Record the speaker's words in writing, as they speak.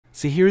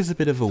So here is a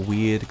bit of a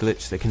weird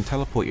glitch that can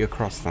teleport you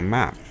across the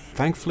map.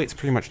 Thankfully it's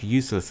pretty much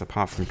useless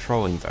apart from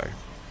trolling though.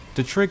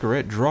 To trigger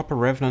it, drop a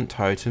Revenant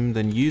totem,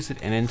 then use it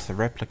and enter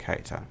the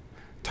replicator.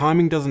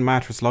 Timing doesn't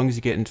matter as long as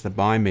you get into the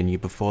buy menu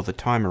before the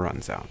timer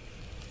runs out.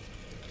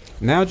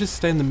 Now just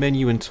stay in the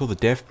menu until the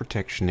death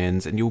protection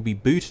ends and you'll be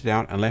booted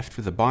out and left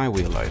with the buy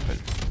wheel open.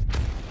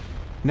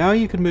 Now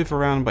you can move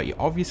around, but you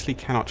obviously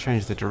cannot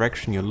change the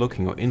direction you're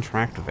looking or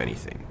interact with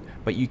anything,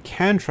 but you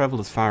can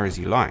travel as far as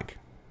you like.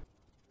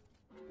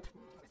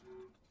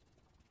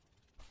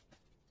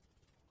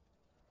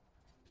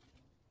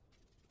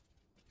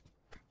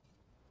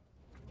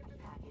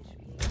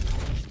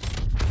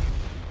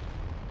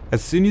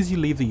 As soon as you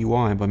leave the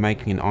UI by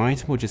making an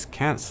item or just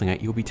cancelling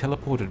it, you'll be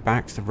teleported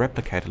back to the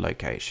replicator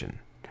location.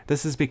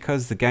 This is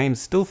because the game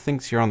still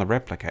thinks you're on the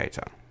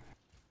replicator.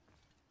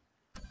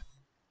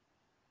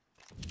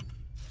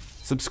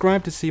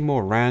 Subscribe to see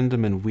more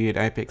random and weird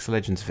Apex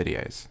Legends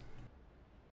videos.